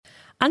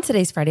On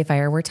today's Friday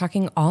Fire, we're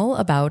talking all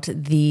about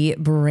the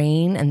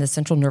brain and the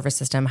central nervous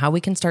system, how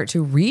we can start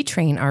to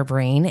retrain our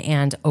brain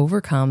and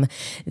overcome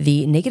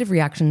the negative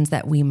reactions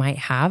that we might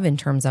have in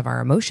terms of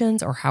our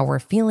emotions or how we're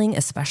feeling,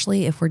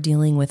 especially if we're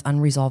dealing with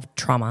unresolved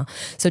trauma.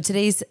 So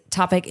today's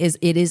topic is,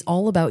 it is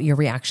all about your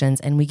reactions,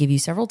 and we give you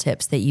several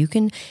tips that you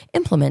can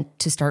implement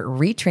to start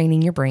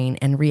retraining your brain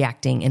and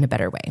reacting in a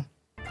better way.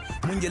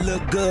 When you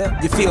look good,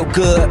 you feel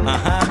good.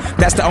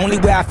 That's the only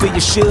way I feel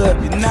you should.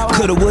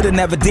 Coulda, woulda,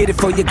 never did it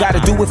for you. Gotta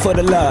do it for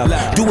the love.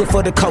 Do it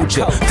for the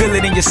culture. Feel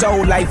it in your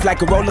soul, life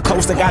like a roller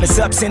coaster. Got its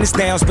ups and its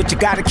downs, but you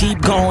gotta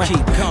keep going.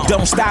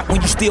 Don't stop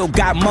when you still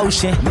got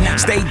motion.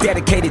 Stay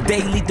dedicated,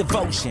 daily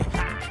devotion.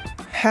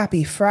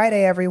 Happy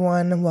Friday,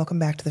 everyone. Welcome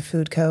back to the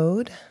Food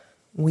Code.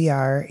 We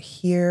are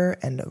here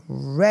and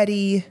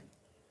ready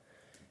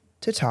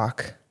to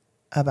talk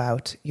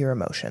about your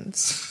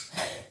emotions.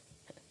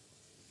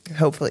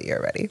 Hopefully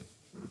you're ready.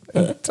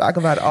 Talk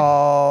about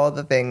all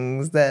the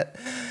things that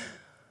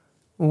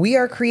we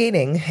are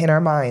creating in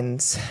our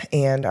minds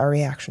and our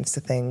reactions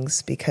to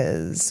things,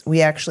 because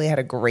we actually had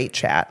a great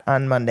chat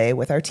on Monday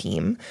with our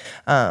team.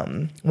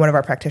 One of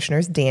our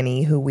practitioners,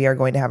 Danny, who we are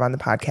going to have on the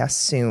podcast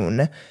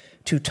soon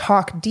to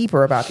talk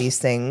deeper about these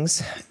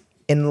things,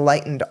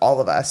 enlightened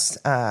all of us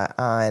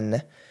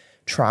on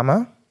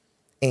trauma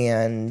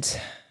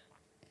and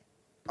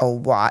a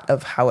lot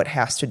of how it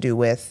has to do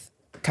with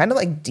kind of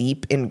like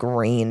deep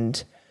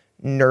ingrained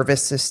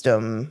nervous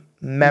system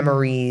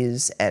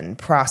memories and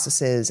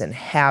processes and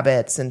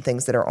habits and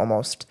things that are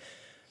almost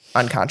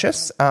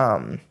unconscious,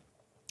 and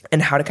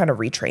how to kind of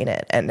retrain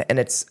it. And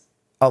it's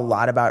a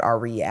lot about our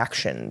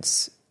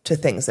reactions to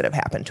things that have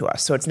happened to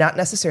us. So it's not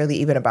necessarily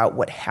even about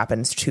what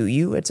happens to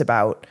you. It's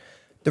about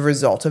the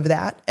result of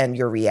that and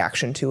your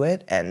reaction to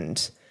it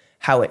and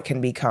how it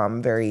can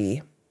become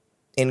very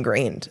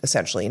ingrained,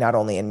 essentially, not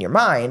only in your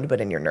mind,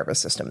 but in your nervous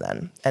system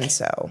then. And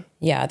so,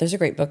 yeah, there's a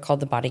great book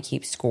called The Body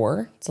Keeps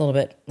Score. It's a little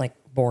bit like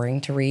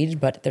boring to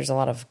read, but there's a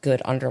lot of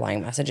good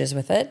underlying messages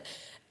with it.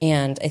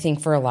 And I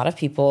think for a lot of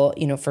people,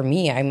 you know, for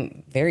me,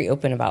 I'm very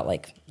open about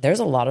like, there's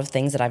a lot of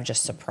things that I've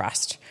just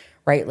suppressed,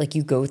 right? Like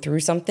you go through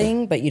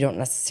something, but you don't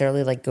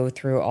necessarily like go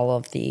through all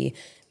of the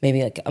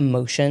maybe like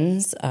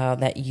emotions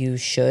that you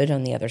should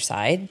on the other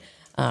side.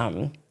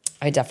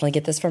 I definitely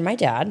get this from my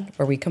dad,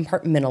 where we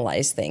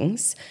compartmentalize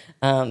things.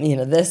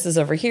 This is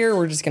over here.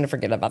 We're just going to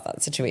forget about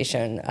that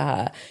situation.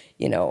 I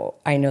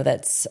know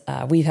that's,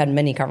 we've had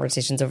many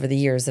conversations over the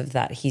years of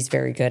that. He's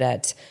very good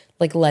at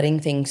like letting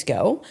things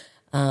go.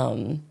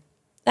 And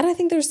I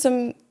think there's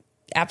some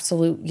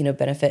absolute,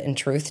 benefit and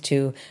truth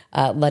to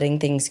letting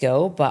things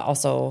go, but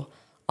also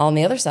on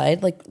the other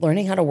side, like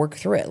learning how to work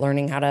through it,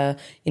 learning how to,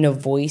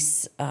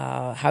 voice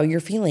how you're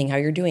feeling, how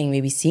you're doing,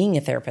 maybe seeing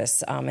a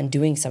therapist and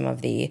doing some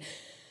of the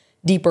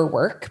deeper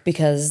work,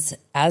 because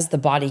as the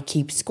body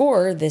keeps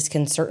score, this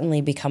can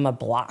certainly become a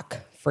block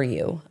for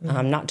you.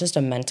 Not just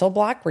a mental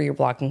block where you're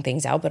blocking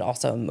things out, but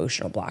also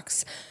emotional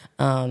blocks.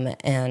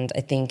 And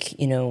I think,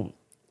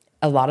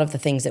 a lot of the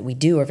things that we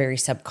do are very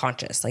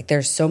subconscious. Like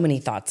there's so many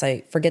thoughts.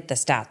 I forget the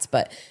stats,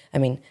 but I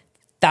mean,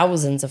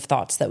 thousands of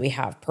thoughts that we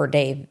have per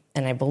day.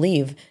 And I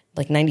believe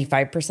like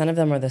 95% of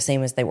them are the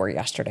same as they were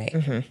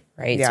yesterday.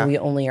 Right. Yeah. So we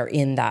only are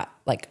in that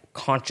like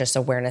conscious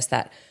awareness,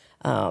 that,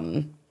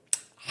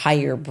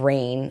 higher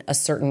brain, a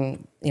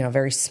certain,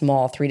 very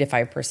small 3 to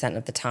 5%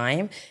 of the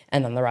time.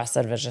 And then the rest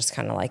of it is just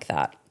kind of like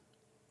that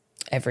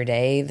every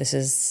day. This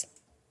is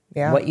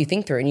what you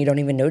think through, and you don't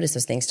even notice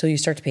those things till you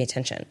start to pay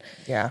attention.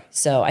 Yeah.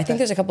 So I think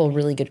there's a couple of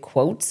really good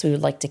quotes we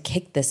would like to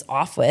kick this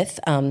off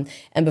with. And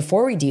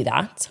before we do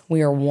that,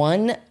 we are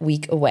 1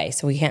 week away.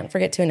 So we can't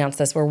forget to announce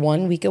this. We're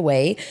 1 week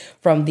away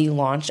from the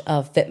launch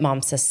of Fit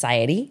Mom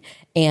Society.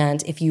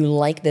 And if you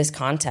like this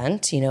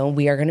content,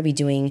 we are going to be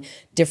doing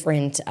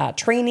different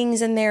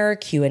trainings in there,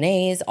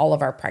 Q&As. All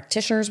of our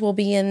practitioners will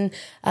be in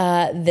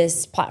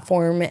this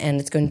platform,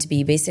 and it's going to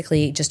be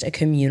basically just a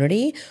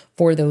community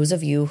for those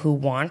of you who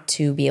want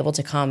to be able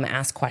to come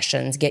ask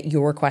questions, get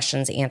your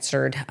questions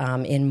answered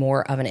in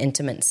more of an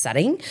intimate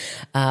setting,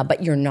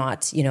 but you're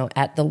not,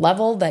 at the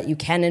level that you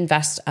can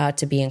invest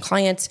to be in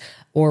clients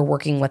or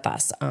working with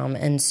us.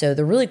 And so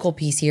the really cool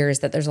piece here is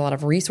that there's a lot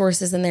of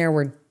resources in there.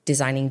 We're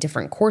designing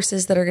different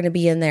courses that are going to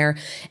be in there.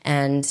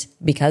 And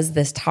because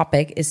this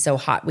topic is so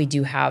hot, we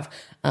do have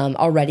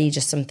already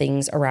just some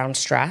things around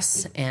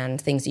stress and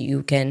things that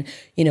you can,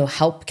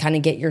 help kind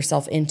of get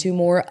yourself into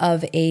more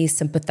of a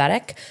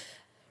sympathetic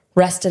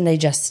rest and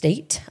digest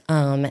state.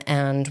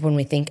 And when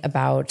we think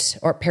about,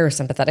 or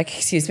parasympathetic,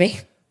 excuse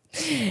me,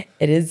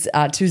 it is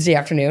Tuesday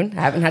afternoon.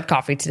 I haven't had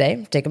coffee today.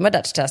 I'm taking my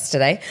Dutch test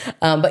today,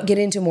 but get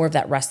into more of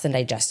that rest and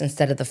digest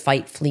instead of the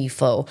fight, flee,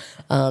 flow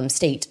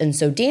state. And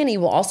so Danny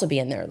will also be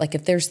in there. Like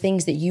if there's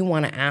things that you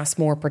want to ask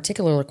more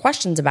particular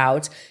questions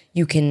about,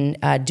 you can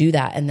do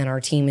that. And then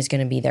our team is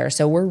going to be there.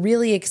 So we're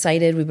really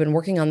excited. We've been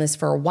working on this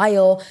for a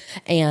while,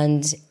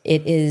 and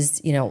it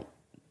is,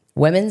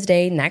 Women's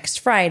Day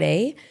next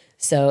Friday.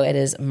 So it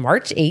is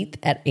March 8th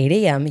at 8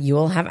 a.m. You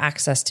will have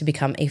access to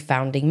become a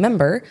founding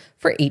member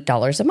for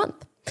 $8 a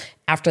month.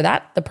 After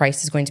that, the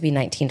price is going to be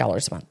 $19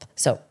 a month.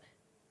 So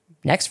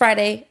next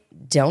Friday.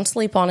 Don't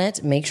sleep on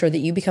it. Make sure that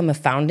you become a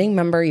founding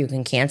member. You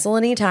can cancel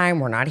anytime.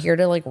 We're not here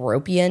to like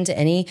rope you into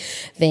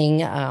anything.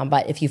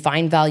 But if you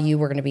find value,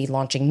 we're going to be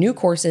launching new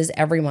courses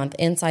every month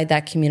inside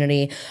that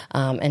community,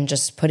 and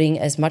just putting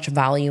as much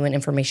value and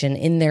information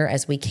in there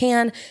as we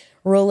can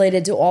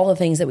related to all the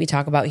things that we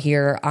talk about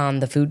here on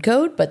the Food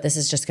Code. But this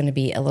is just going to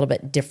be a little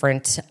bit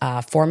different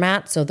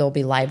format. So there'll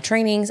be live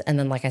trainings. And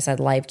then, like I said,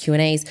 live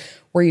Q&As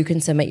where you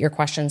can submit your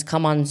questions,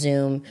 come on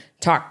Zoom,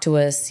 talk to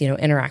us,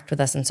 interact with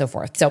us and so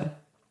forth. So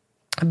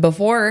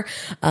before,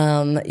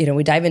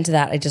 we dive into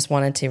that, I just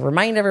wanted to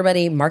remind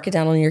everybody, mark it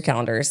down on your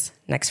calendars.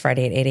 Next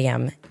Friday at 8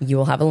 a.m., you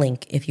will have a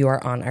link if you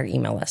are on our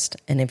email list.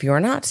 And if you are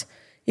not,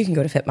 you can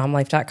go to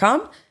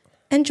fitmomlife.com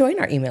and join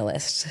our email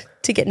list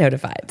to get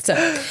notified.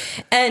 So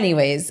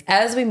anyways,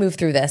 as we move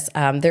through this,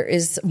 there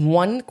is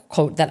one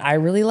quote that I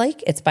really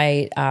like. It's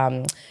by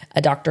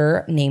a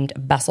doctor named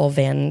Bessel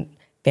van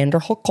der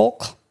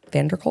Kolk.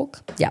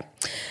 Yeah.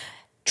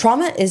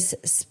 Trauma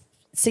is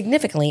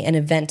significantly an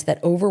event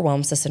that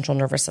overwhelms the central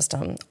nervous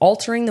system,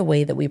 altering the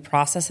way that we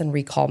process and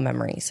recall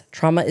memories.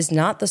 Trauma is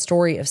not the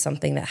story of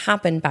something that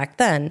happened back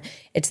then.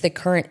 It's the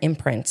current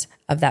imprint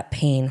of that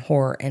pain,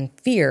 horror, and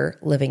fear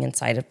living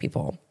inside of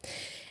people.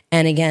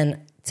 And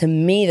again, to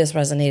me, this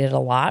resonated a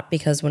lot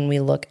because when we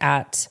look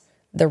at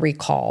the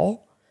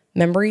recall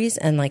memories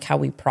and like how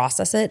we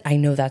process it, I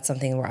know that's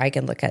something where I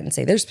can look at and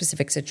say, there's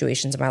specific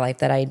situations in my life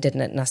that I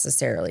didn't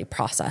necessarily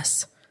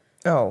process.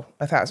 Oh,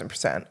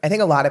 1,000%. I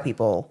think a lot of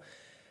people,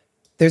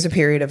 there's a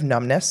period of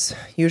numbness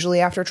usually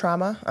after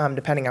trauma,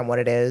 depending on what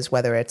it is,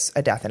 whether it's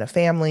a death in a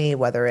family,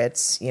 whether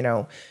it's,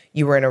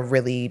 you were in a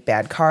really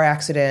bad car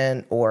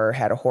accident or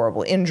had a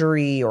horrible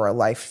injury or a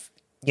life,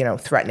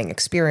 threatening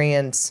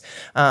experience.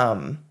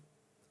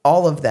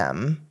 All of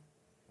them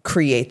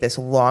create this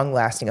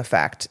long-lasting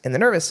effect in the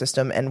nervous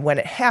system. And when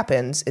it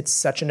happens, it's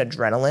such an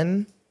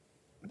adrenaline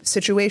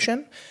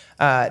situation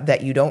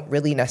that you don't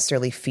really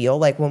necessarily feel.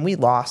 Like when we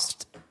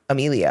lost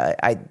Amelia,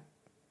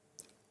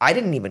 I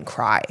didn't even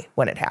cry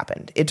when it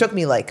happened. It took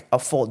me like a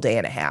full day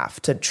and a half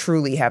to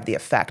truly have the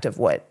effect of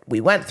what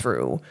we went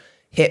through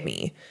hit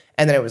me.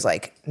 And then it was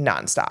like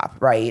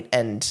nonstop, right?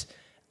 And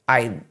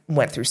I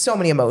went through so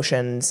many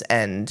emotions,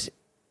 and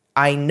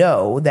I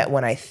know that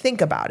when I think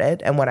about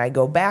it and when I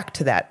go back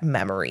to that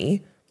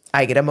memory,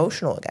 I get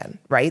emotional again,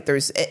 right?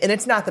 And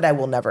it's not that I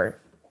will never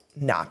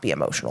not be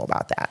emotional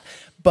about that,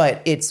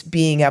 but it's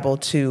being able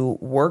to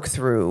work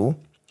through,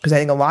 because I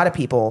think a lot of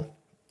people,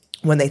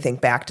 when they think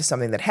back to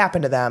something that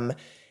happened to them,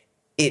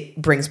 it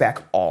brings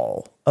back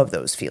all of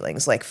those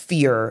feelings like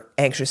fear,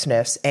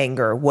 anxiousness,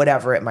 anger,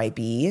 whatever it might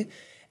be.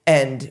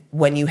 And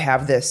when you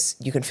have this,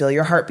 you can feel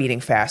your heart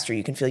beating faster.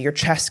 You can feel your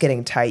chest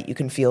getting tight. You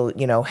can feel,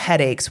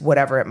 headaches,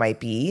 whatever it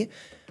might be.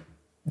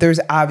 There's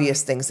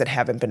obvious things that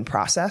haven't been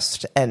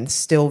processed and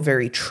still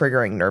very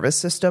triggering nervous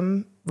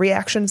system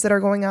reactions that are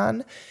going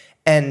on.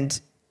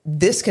 And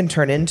this can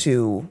turn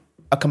into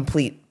a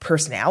complete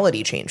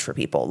personality change for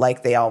people.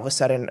 Like they all of a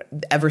sudden,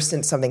 ever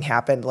since something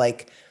happened,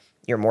 like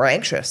you're more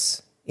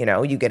anxious,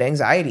 you get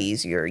anxiety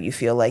easier. You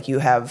feel like you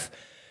have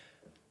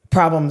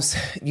problems,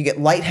 you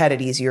get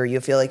lightheaded easier. You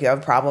feel like you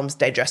have problems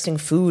digesting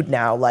food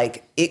now.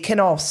 Like it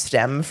can all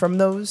stem from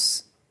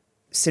those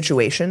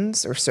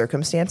situations or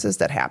circumstances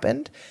that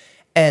happened.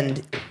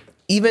 And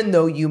even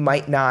though you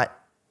might not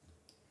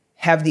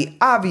have the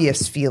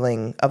obvious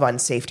feeling of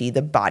unsafety,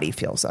 the body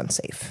feels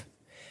unsafe.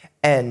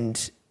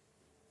 And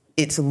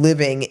it's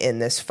living in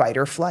this fight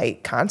or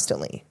flight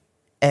constantly.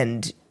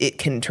 And it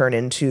can turn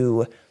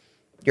into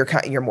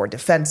you're more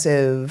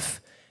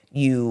defensive.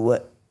 You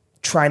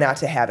try not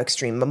to have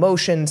extreme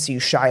emotions. So you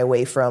shy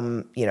away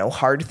from,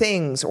 hard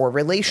things or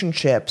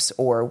relationships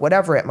or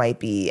whatever it might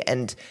be.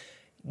 And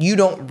you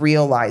don't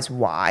realize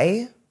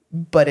why,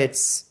 but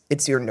it's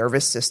your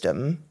nervous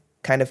system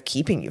kind of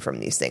keeping you from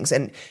these things.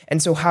 And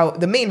so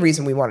the main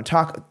reason we want to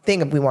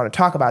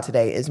talk about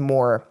today is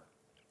more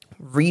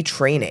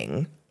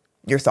retraining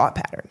your thought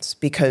patterns,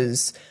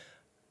 because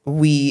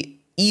we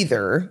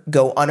either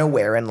go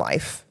unaware in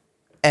life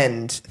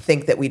and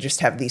think that we just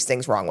have these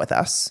things wrong with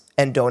us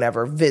and don't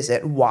ever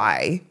visit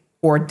why,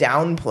 or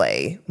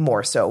downplay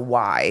more so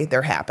why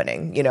they're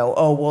happening.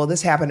 Oh, well,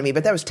 this happened to me,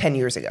 but that was 10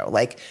 years ago.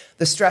 Like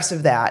the stress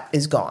of that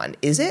is gone.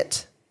 Is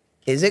it?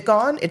 Is it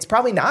gone? It's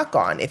probably not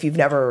gone if you've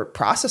never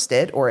processed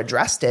it or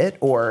addressed it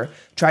or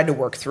tried to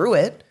work through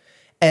it.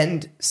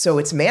 And so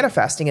it's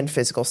manifesting in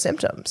physical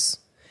symptoms.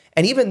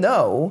 And even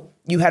though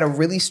you had a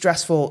really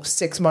stressful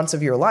 6 months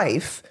of your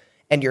life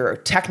and you're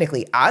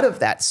technically out of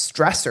that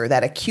stressor,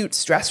 that acute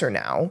stressor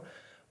now,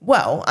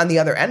 well, on the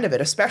other end of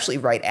it, especially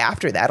right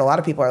after that, a lot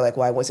of people are like,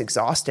 well, I was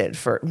exhausted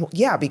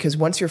because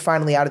once you're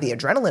finally out of the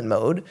adrenaline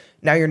mode,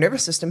 now your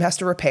nervous system has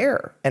to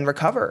repair and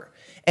recover.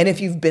 And if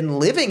you've been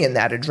living in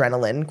that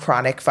adrenaline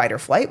chronic fight or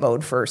flight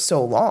mode for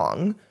so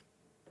long,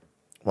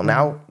 well,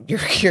 now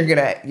you're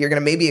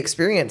gonna maybe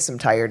experience some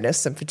tiredness,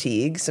 some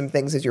fatigue, some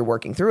things as you're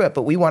working through it.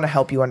 But we want to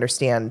help you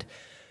understand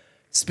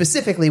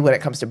specifically when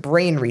it comes to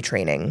brain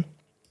retraining,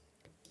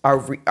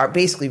 are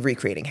basically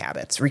recreating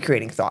habits,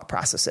 recreating thought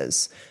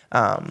processes,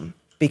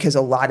 because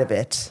a lot of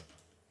it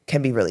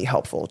can be really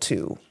helpful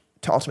to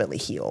ultimately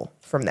heal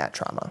from that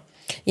trauma.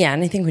 Yeah.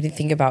 And I think when you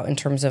think about in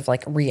terms of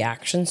like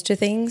reactions to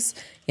things,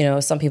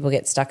 some people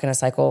get stuck in a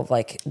cycle of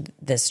like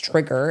this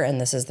trigger and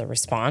this is the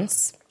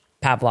response,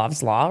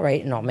 Pavlov's law,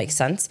 right? And it all makes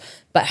sense.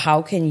 But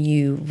how can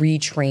you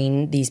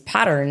retrain these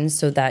patterns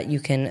so that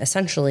you can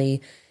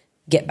essentially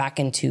get back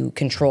into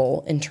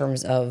control in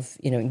terms of,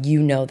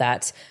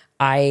 that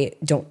I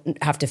don't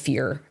have to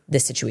fear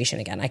this situation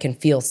again. I can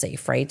feel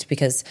safe, right?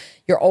 Because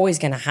you're always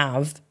going to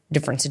have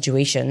different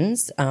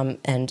situations.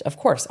 And of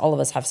course, all of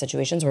us have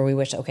situations where we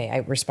wish, okay, I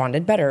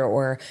responded better,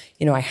 or,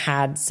 I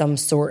had some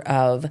sort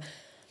of,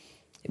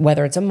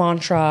 whether it's a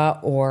mantra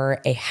or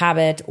a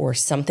habit or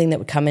something that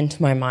would come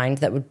into my mind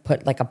that would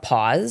put like a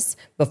pause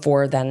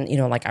before then,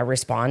 like I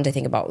respond. I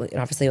think about,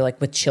 obviously,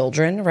 like with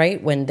children,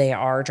 right? When they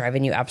are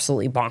driving you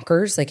absolutely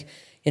bonkers, like,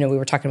 we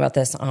were talking about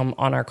this on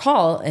our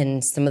call,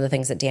 and some of the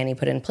things that Danny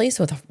put in place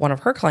with one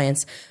of her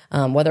clients,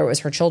 whether it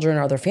was her children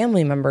or other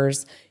family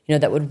members,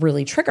 that would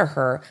really trigger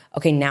her.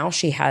 Okay, now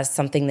she has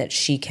something that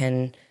she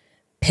can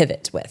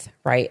pivot with,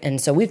 right? And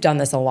so we've done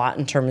this a lot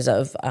in terms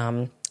of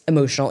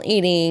emotional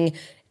eating,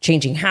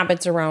 changing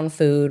habits around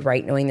food,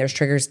 right? Knowing there's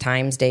triggers,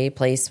 times, day,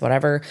 place,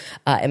 whatever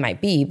it might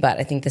be. But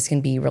I think this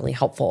can be really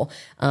helpful.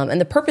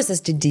 And the purpose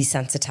is to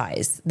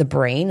desensitize the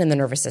brain and the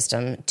nervous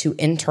system to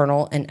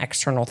internal and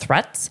external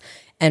threats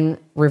and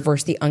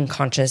reverse the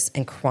unconscious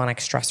and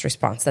chronic stress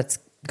response that's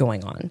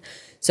going on.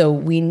 So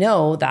we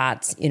know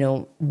that,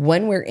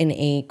 when we're in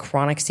a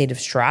chronic state of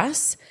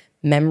stress,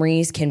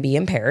 memories can be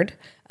impaired.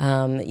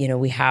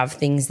 We have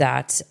things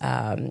that,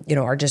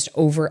 are just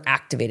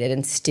overactivated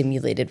and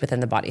stimulated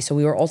within the body. So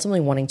we were ultimately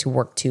wanting to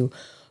work to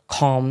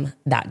calm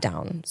that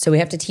down. So we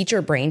have to teach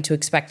our brain to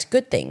expect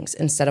good things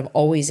instead of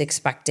always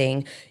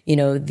expecting,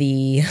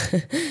 the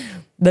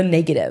the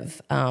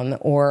negative,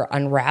 or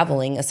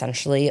unraveling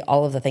essentially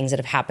all of the things that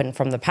have happened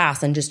from the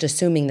past and just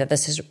assuming that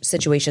this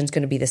situation is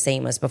going to be the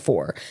same as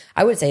before.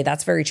 I would say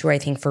that's very true, I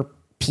think, for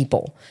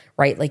people,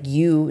 right? Like,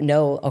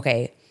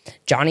 okay,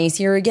 Johnny's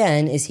here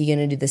again. Is he going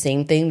to do the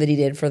same thing that he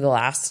did for the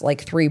last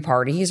like 3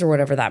 parties or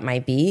whatever that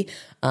might be?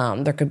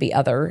 There could be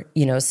other,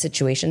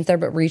 situations there,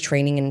 but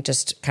retraining and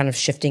just kind of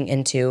shifting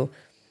into,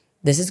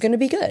 this is going to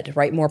be good,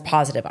 right? More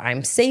positive.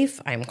 I'm safe.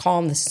 I'm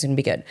calm. This is going to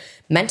be good.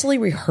 Mentally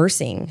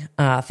rehearsing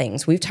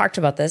things. We've talked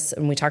about this,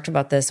 and we talked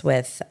about this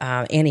with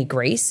Annie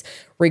Grace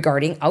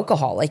regarding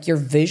alcohol. Like, you're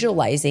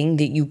visualizing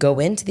that you go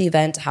into the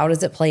event. How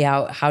does it play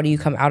out? How do you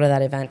come out of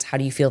that event? How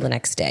do you feel the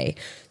next day?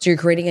 So you're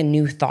creating a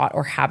new thought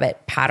or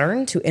habit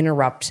pattern to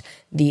interrupt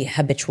the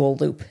habitual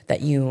loop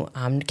that you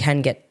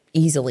can get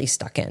easily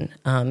stuck in.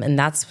 And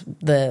that's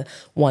the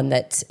one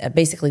that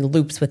basically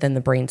loops within the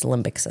brain's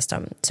limbic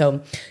system.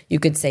 So you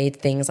could say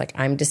things like,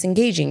 I'm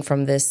disengaging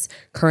from this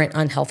current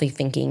unhealthy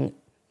thinking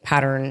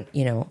pattern,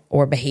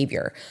 or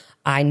behavior.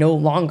 I no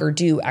longer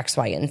do X,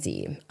 Y, and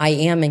Z. I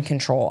am in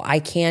control. I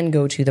can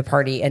go to the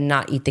party and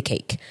not eat the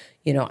cake.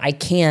 I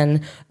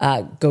can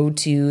go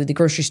to the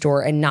grocery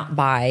store and not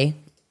buy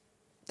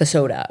the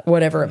soda,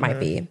 whatever it might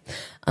be.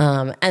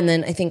 And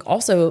then I think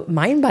also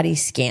mind body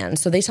scan.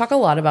 So they talk a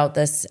lot about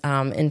this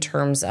in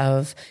terms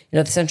of,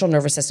 the central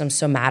nervous system,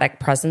 somatic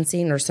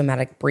presencing or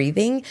somatic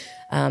breathing.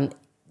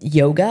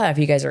 Yoga, if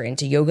you guys are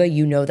into yoga,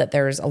 that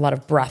there's a lot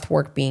of breath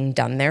work being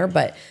done there.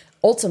 But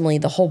ultimately,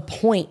 the whole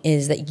point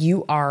is that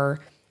you are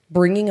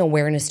bringing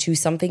awareness to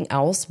something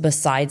else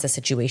besides a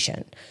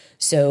situation.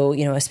 So,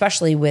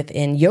 especially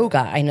within yoga,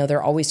 I know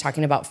they're always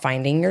talking about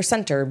finding your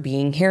center,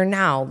 being here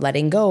now,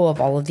 letting go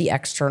of all of the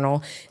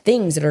external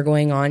things that are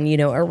going on,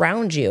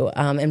 around you,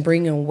 and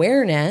bringing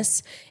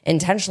awareness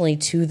intentionally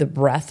to the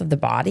breath of the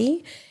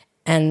body.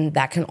 And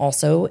that can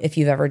also, if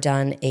you've ever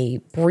done a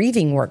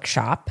breathing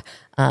workshop,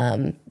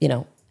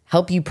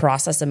 help you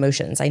process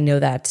emotions. I know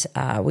that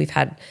we've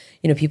had,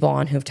 people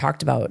on who've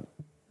talked about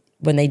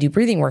when they do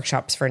breathing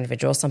workshops for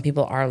individuals, some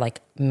people are like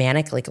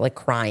manic, like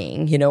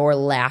crying, or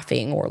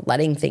laughing or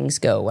letting things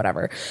go,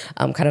 whatever,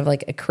 kind of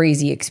like a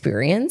crazy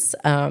experience.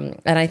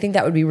 And I think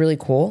that would be really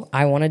cool.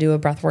 I want to do a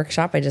breath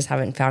workshop. I just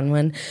haven't found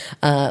one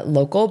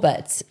local,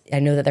 but I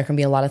know that there can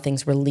be a lot of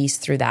things released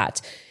through that.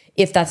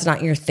 If that's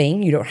not your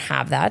thing, you don't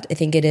have that, I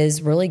think it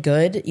is really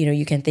good.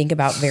 You can think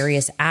about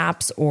various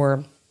apps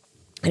or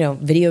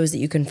videos that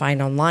you can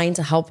find online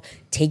to help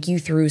take you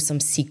through some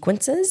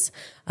sequences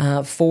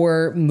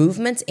for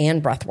movements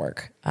and breath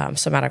work,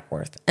 somatic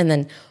work. And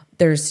then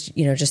there's,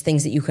 just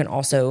things that you can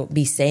also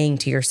be saying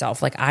to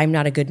yourself, like, I'm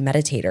not a good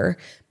meditator.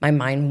 My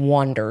mind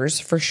wanders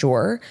for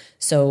sure.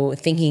 So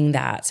thinking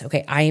that,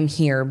 okay, I am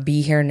here,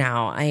 be here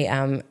now. I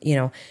am,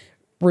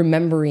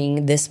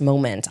 remembering this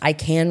moment. I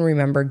can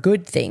remember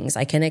good things.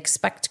 I can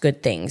expect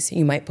good things.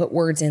 You might put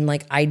words in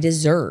like, I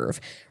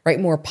deserve, right?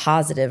 More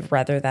positive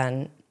rather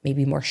than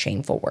maybe more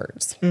shameful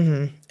words.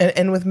 Mm-hmm.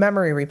 And with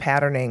memory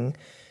repatterning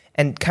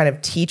and kind of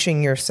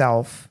teaching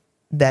yourself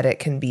that it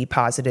can be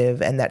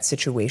positive and that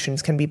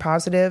situations can be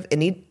positive,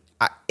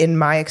 in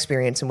my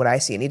experience and what I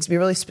see, it needs to be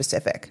really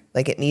specific.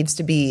 Like, it needs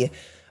to be,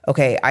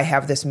 okay, I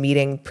have this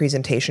meeting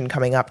presentation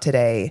coming up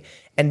today,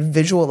 and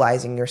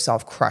visualizing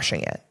yourself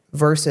crushing it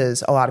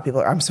versus a lot of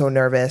people are, I'm so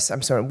nervous.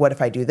 What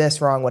if I do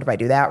this wrong? What if I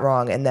do that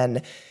wrong? And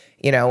then,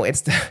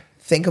 it's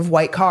think of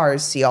white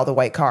cars, see all the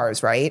white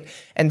cars, right?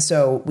 And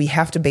so we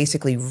have to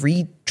basically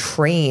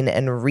retrain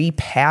and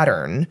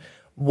repattern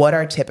what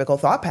our typical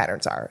thought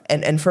patterns are.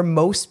 And for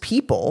most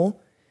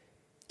people,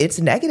 it's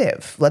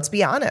negative. Let's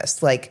be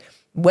honest. Like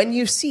when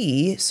you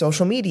see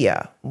social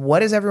media,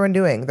 what is everyone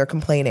doing? They're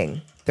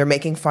complaining. They're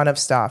making fun of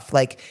stuff.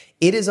 Like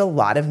it is a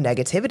lot of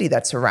negativity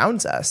that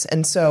surrounds us.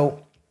 And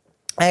so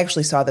I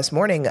actually saw this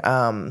morning,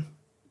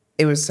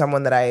 it was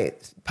someone that I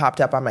popped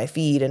up on my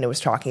feed and it was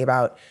talking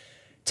about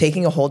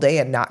taking a whole day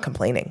and not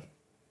complaining.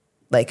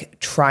 Like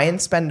try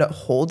and spend a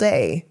whole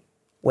day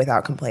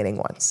without complaining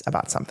once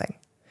about something.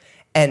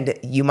 And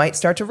you might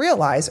start to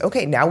realize,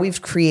 okay, now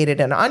we've created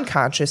an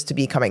unconscious to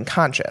becoming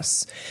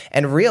conscious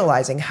and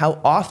realizing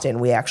how often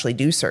we actually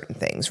do certain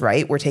things,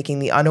 right? We're taking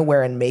the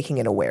unaware and making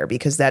it aware,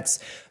 because that's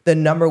the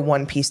number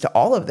one piece to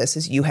all of this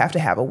is you have to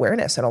have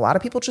awareness. And a lot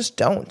of people just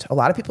don't. A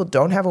lot of people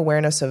don't have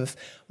awareness of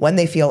when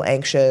they feel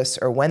anxious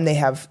or when they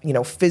have,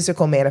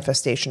 physical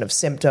manifestation of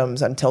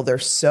symptoms until they're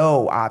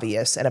so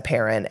obvious and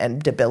apparent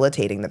and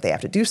debilitating that they have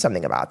to do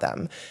something about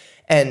them.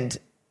 And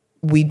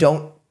we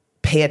don't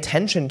pay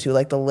attention to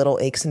like the little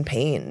aches and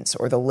pains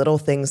or the little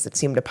things that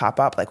seem to pop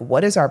up. Like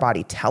what is our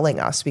body telling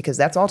us? Because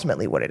that's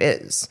ultimately what it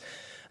is.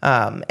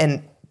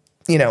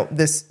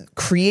 This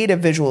creative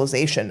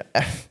visualization,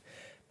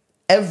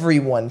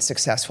 everyone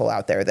successful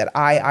out there that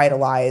I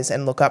idolize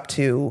and look up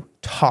to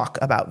talk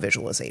about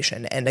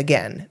visualization. And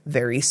again,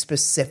 very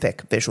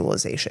specific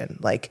visualization,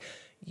 like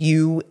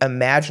you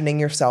imagining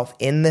yourself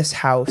in this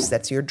house,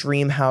 that's your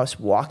dream house,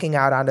 walking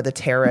out onto the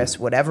terrace,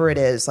 whatever it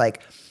is,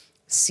 like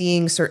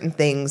seeing certain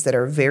things that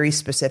are very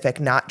specific,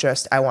 not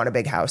just I want a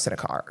big house and a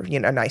car,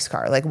 a nice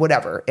car, like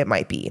whatever it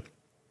might be.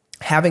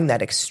 Having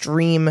that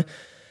extreme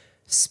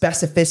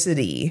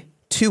specificity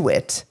to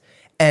it,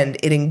 and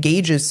it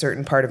engages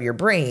certain part of your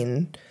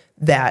brain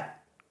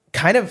that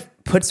kind of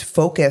puts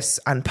focus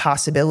on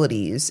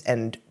possibilities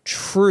and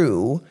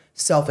true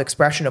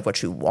self-expression of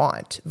what you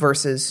want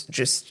versus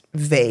just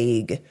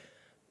vague.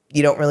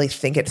 You don't really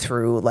think it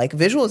through. Like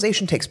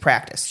visualization takes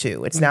practice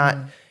too. It's not...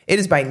 It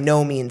is by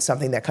no means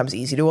something that comes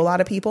easy to a lot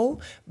of people,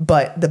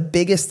 but the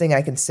biggest thing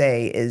I can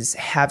say is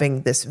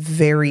having this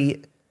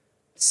very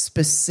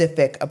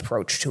specific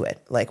approach to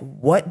it. Like,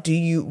 what are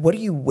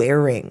you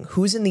wearing?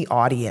 Who's in the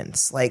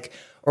audience? Like,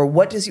 or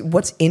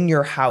what's in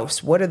your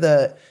house? What does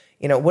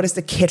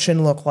the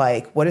kitchen look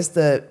like? What is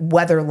the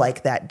weather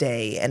like that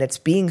day? And it's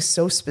being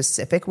so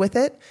specific with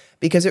it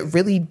because it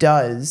really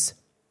does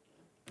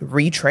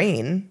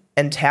retrain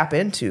and tap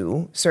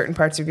into certain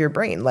parts of your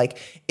brain.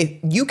 Like if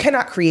you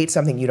cannot create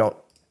something you don't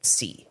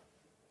see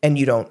and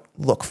you don't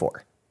look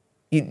for,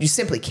 you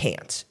simply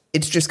can't.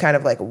 It's just kind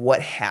of like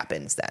what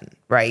happens then,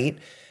 right?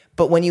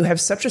 But when you have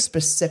such a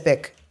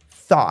specific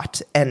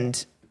thought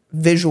and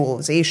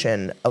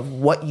visualization of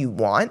what you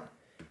want,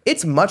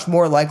 it's much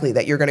more likely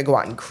that you're going to go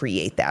out and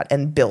create that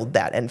and build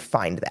that and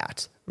find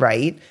that,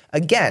 right?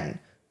 Again,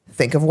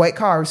 think of white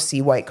cars,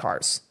 see white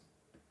cars.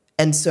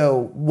 And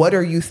so what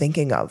are you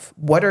thinking of?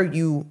 What are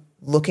you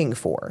looking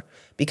for?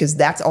 Because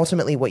that's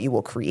ultimately what you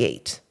will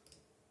create.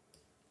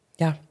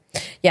 Yeah.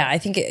 Yeah. I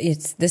think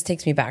this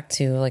takes me back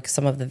to like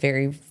some of the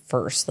very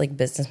first like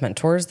business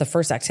mentors. The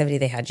first activity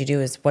they had you do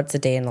is what's a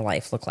day in the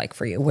life look like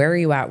for you? Where are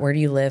you at? Where do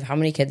you live? How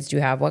many kids do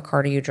you have? What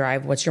car do you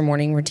drive? What's your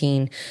morning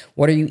routine?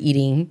 What are you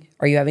eating?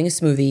 Are you having a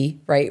smoothie,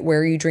 right?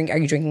 Where are you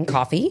drinking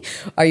coffee?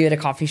 Are you at a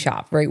coffee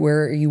shop, right?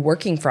 Where are you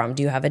working from?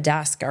 Do you have a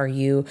desk? Are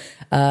you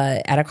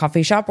at a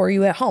coffee shop or are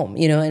you at home?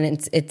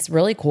 And it's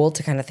really cool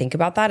to kind of think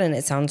about that. And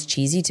it sounds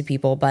cheesy to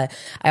people, but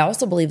I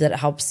also believe that it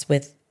helps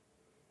with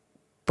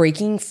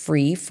breaking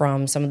free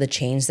from some of the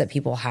chains that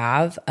people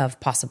have of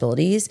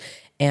possibilities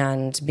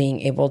and being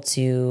able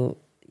to,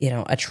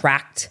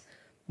 attract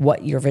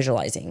what you're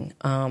visualizing.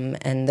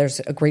 And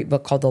there's a great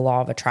book called The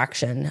Law of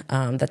Attraction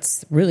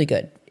that's really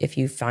good if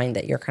you find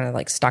that you're kind of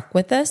like stuck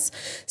with this.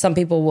 Some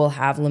people will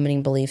have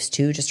limiting beliefs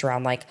too, just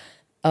around like,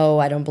 oh,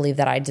 I don't believe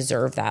that I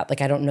deserve that. Like,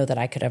 I don't know that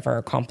I could ever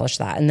accomplish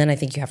that. And then I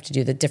think you have to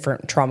do the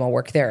different trauma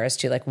work there as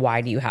to like,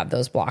 why do you have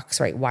those blocks,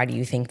 right? Why do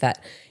you think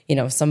that,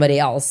 somebody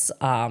else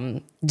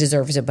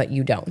deserves it, but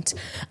you don't?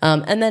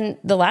 And then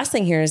the last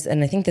thing here is,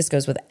 and I think this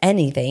goes with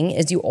anything,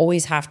 is you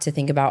always have to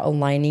think about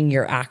aligning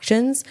your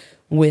actions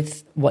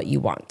with what you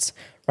want,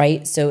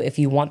 right? So if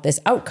you want this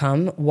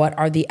outcome, what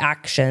are the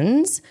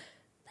actions,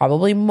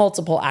 probably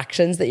multiple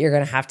actions that you're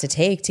going to have to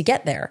take to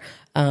get there?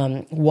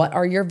 What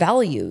are your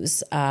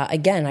values?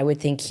 Again, I would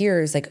think here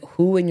is like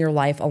who in your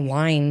life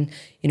align,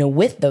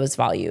 with those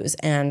values,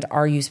 and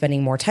are you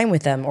spending more time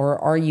with them, or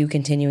are you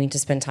continuing to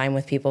spend time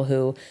with people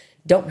who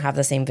don't have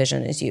the same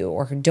vision as you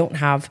or who don't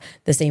have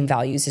the same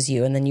values as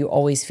you? And then you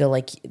always feel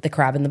like the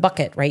crab in the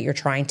bucket, right? You're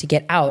trying to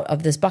get out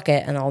of this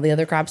bucket and all the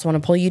other crabs want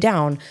to pull you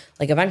down.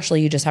 Like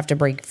eventually you just have to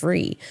break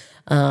free.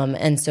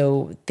 And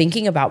so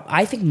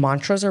I think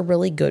mantras are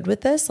really good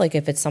with this. Like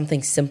if it's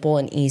something simple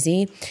and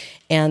easy,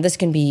 and this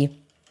can be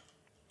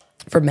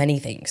for many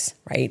things,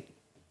 right?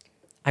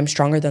 I'm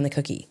stronger than the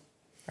cookie,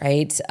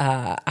 right?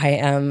 I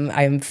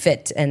am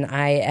fit and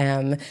I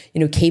am,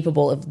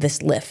 capable of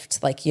this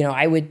lift. Like,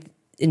 I would,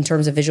 in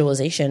terms of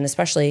visualization,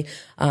 especially,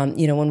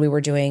 when we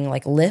were doing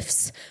like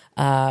lifts,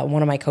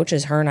 one of my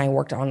coaches, her and I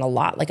worked on a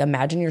lot. Like,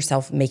 imagine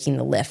yourself making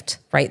the lift,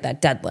 right?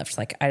 That deadlift.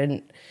 Like, I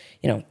didn't,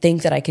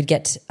 think that I could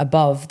get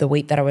above the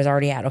weight that I was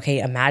already at. Okay,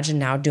 imagine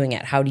now doing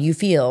it. How do you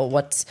feel?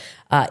 What's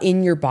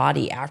in your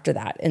body after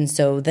that? And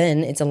so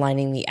then it's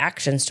aligning the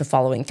actions to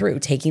following through,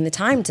 taking the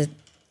time to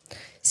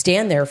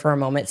stand there for a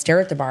moment, stare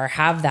at the bar,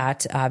 have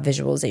that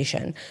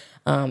visualization.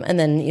 And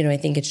then, I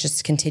think it's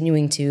just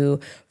continuing to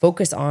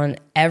focus on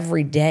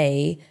every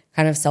day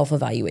kind of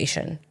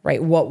self-evaluation,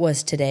 right? What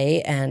was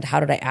today and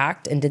how did I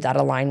act? And did that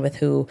align with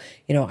who,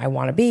 I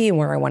want to be and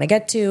where I want to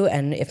get to?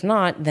 And if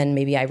not, then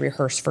maybe I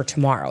rehearse for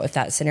tomorrow. If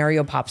that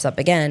scenario pops up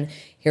again,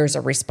 here's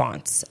a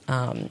response,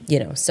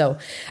 So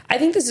I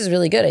think this is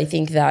really good. I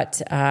think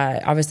that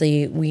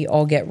obviously we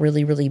all get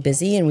really, really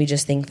busy and we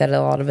just think that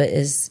a lot of it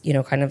is,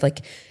 kind of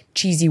like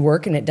cheesy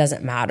work and it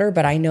doesn't matter.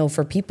 But I know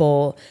for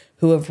people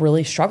who have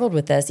really struggled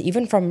with this,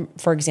 even from,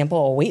 for example,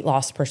 a weight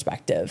loss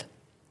perspective,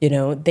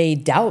 they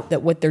doubt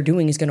that what they're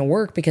doing is going to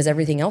work because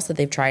everything else that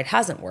they've tried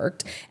hasn't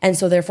worked. And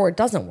so therefore it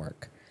doesn't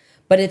work.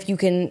 But if you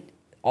can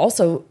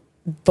also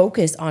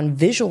focus on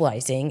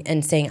visualizing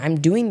and saying,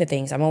 I'm doing the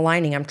things, I'm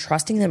aligning, I'm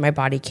trusting that my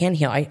body can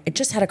heal. I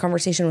just had a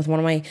conversation with one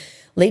of my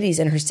ladies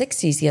in her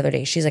 60s the other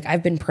day. She's like,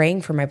 I've been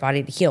praying for my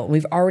body to heal.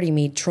 We've already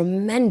made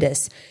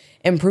tremendous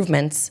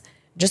improvements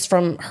just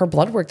from her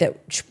blood work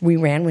that we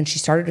ran when she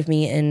started with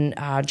me in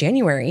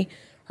January.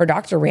 Her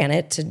doctor ran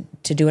it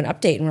to do an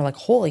update, and we're like,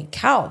 holy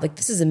cow, like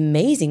this is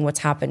amazing what's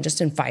happened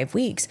just in 5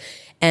 weeks.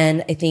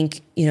 And I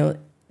think,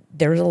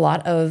 there's a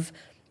lot of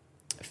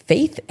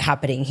faith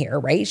happening here,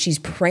 right? She's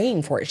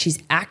praying for it. She's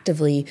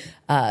actively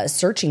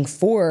searching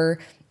for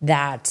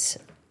that,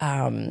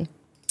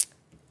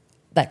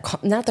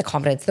 not the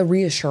confidence, the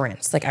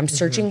reassurance. Like I'm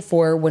searching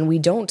for when we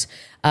don't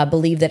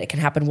believe that it can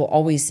happen, we'll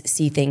always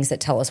see things that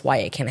tell us why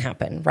it can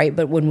happen, right?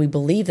 But when we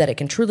believe that it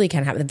can truly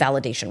can happen, the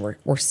validation,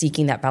 we're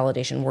seeking that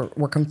validation.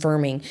 We're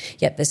confirming,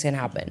 yep, this can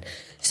happen.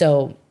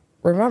 So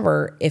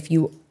remember, if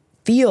you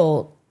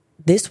feel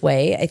this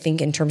way, I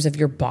think in terms of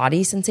your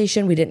body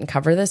sensation, we didn't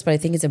cover this, but I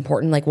think it's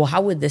important. Like, well,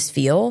 how would this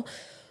feel?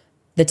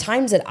 The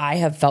times that I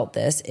have felt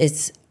this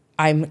is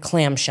I'm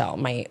clamshell.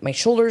 My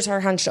shoulders are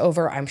hunched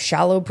over. I'm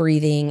shallow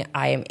breathing.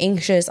 I am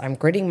anxious. I'm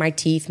gritting my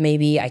teeth.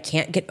 Maybe I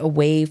can't get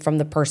away from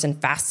the person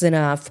fast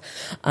enough.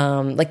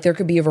 Like there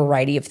could be a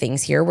variety of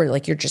things here where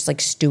like you're just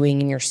like stewing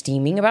and you're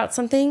steaming about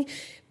something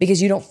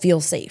because you don't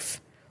feel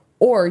safe.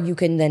 Or you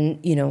can then,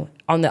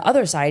 on the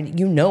other side,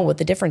 what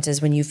the difference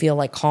is when you feel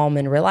like calm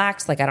and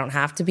relaxed. Like I don't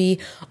have to be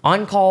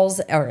on calls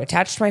or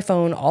attached to my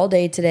phone all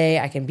day today.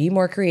 I can be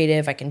more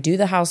creative. I can do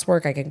the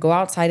housework. I can go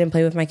outside and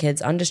play with my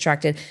kids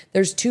undistracted.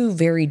 There's two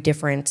very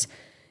different,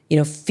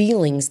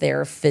 feelings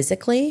there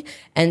physically.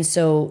 And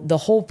so the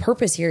whole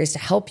purpose here is to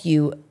help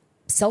you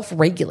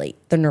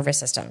self-regulate the nervous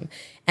system.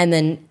 And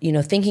then,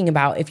 thinking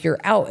about if you're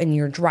out and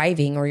you're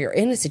driving or you're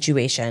in a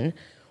situation,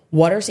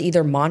 what are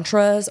either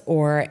mantras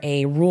or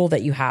a rule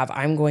that you have?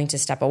 I'm going to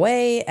step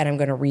away and I'm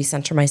going to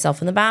recenter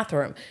myself in the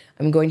bathroom.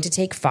 I'm going to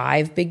take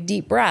 5 big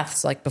deep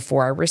breaths like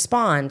before I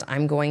respond.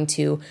 I'm going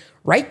to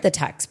write the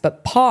text,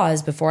 but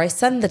pause before I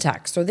send the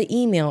text or the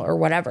email or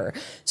whatever.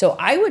 So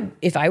I would,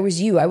 if I was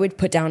you, I would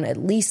put down at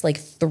least like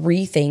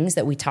 3 things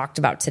that we talked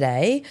about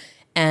today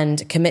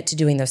and commit to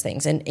doing those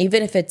things. And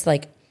even if it's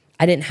like,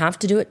 I didn't have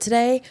to do it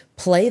today,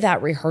 play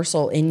that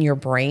rehearsal in your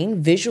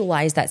brain,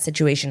 visualize that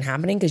situation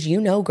happening because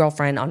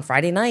girlfriend, on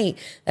Friday night,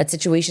 that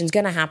situation's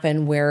going to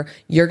happen where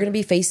you're going to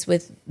be faced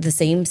with the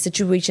same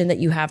situation that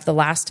you have the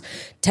last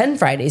 10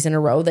 Fridays in a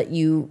row that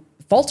you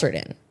faltered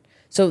in.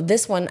 So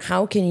this one,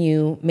 how can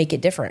you make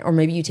it different? Or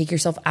maybe you take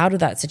yourself out of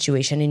that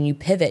situation and you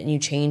pivot and you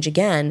change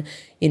again,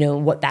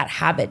 what that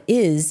habit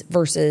is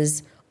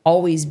versus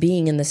always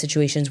being in the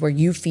situations where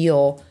you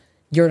feel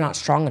you're not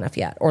strong enough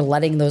yet or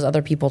letting those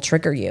other people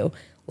trigger you.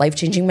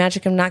 Life-changing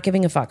magic of not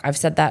giving a fuck. I've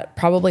said that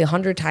probably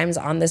 100 times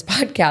on this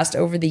podcast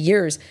over the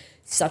years.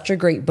 Such a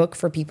great book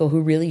for people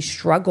who really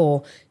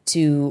struggle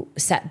to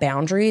set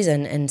boundaries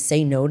and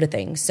say no to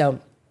things. So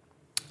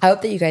I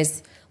hope that you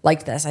guys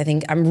like this. I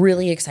think I'm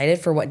really excited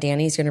for what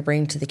Danny's going to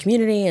bring to the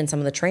community and some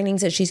of the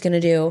trainings that she's going to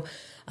do.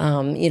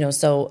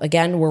 So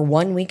again, we're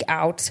 1 week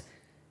out.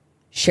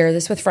 Share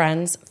this with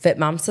friends. Fit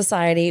Mom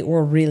Society,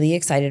 we're really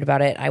excited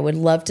about it. I would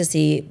love to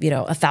see,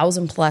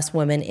 1,000+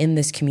 women in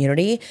this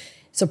community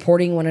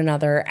supporting one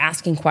another,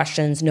 asking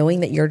questions,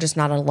 knowing that you're just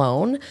not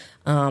alone.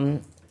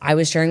 I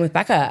was sharing with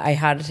Becca, I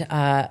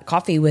had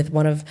coffee with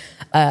one of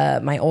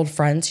my old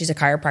friends. She's a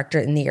chiropractor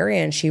in the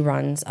area and she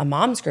runs a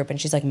mom's group. And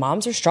she's like,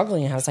 moms are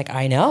struggling. And I was like,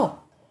 I know.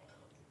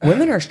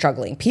 Women are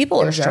struggling. People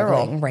are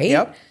struggling, right?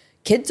 Yep.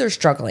 Kids are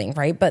struggling,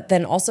 right? But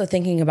then also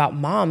thinking about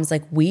moms,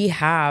 like we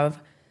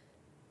have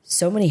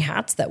so many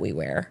hats that we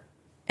wear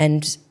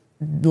and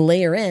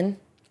layer in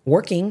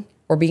working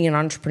or being an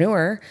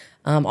entrepreneur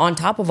on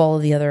top of all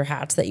of the other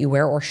hats that you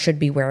wear or should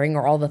be wearing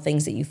or all the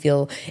things that you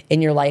feel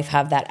in your life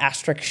have that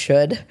asterisk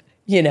should,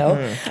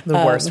 The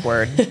worst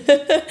word.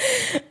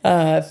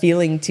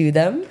 Feeling to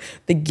them,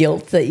 the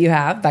guilt that you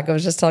have. Becca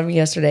was just telling me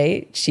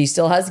yesterday, she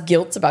still has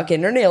guilt about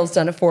getting her nails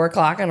done at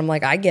 4:00. And I'm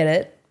like, I get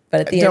it.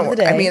 But at the end of the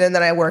day. And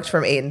then I worked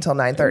from 8 until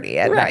 9:30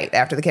 at night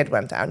after the kid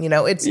went down.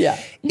 It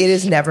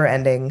is never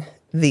ending.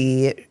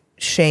 The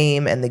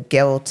shame and the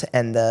guilt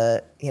and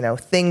the,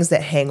 things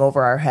that hang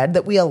over our head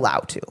that we allow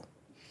to,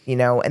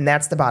 and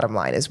that's the bottom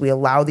line is we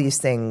allow these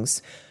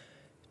things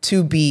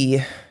to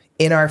be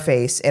in our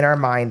face, in our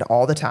mind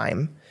all the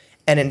time.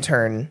 And in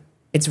turn,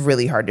 it's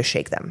really hard to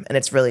shake them and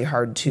it's really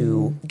hard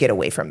to get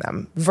away from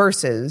them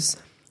versus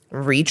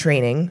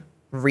retraining,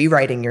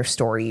 rewriting your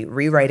story,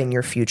 rewriting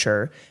your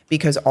future,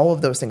 because all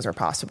of those things are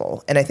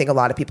possible. And I think a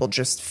lot of people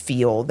just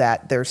feel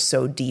that they're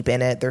so deep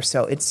in it.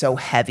 It's so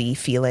heavy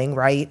feeling,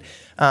 right?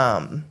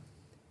 And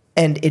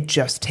it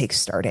just takes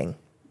starting.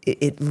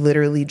 It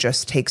literally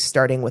just takes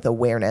starting with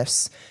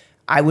awareness.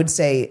 I would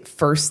say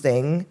first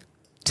thing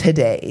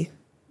today,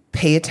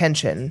 pay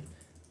attention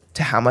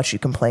to how much you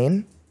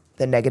complain,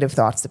 the negative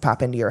thoughts that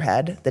pop into your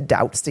head, the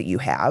doubts that you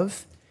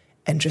have,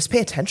 and just pay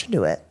attention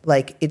to it.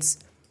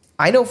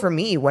 I know for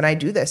me, when I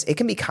do this, it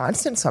can be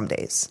constant some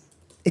days.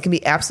 It can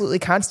be absolutely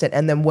constant.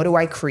 And then what do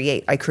I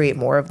create? I create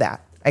more of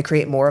that. I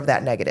create more of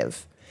that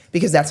negative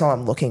because that's all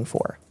I'm looking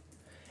for.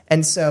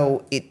 And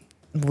so it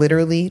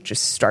literally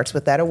just starts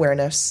with that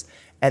awareness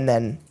and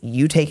then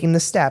you taking the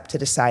step to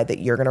decide that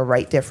you're going to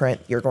write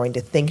different, you're going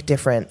to think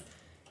different,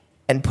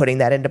 and putting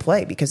that into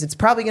play because it's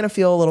probably going to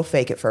feel a little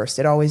fake at first.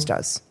 It always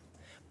does.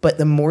 But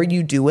the more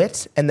you do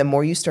it and the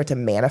more you start to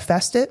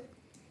manifest it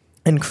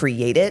and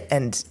create it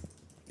and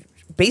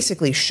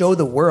basically show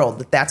the world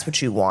that that's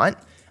what you want,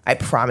 I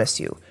promise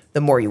you,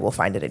 the more you will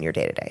find it in your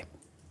day-to-day.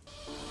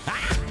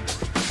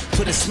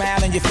 Put a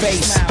smile on your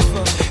face.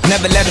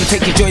 Never let them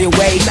take your joy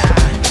away.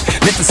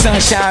 Let the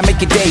sunshine make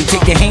your day.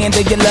 Take your hand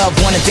of your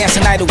loved one and dance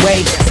the night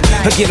away.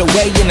 Or get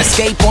away and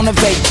escape on a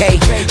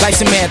vacay. Life's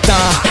a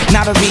marathon,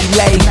 not a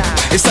relay.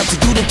 It's up to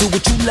you to do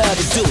what you love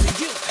to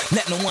do.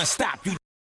 Let no one stop you.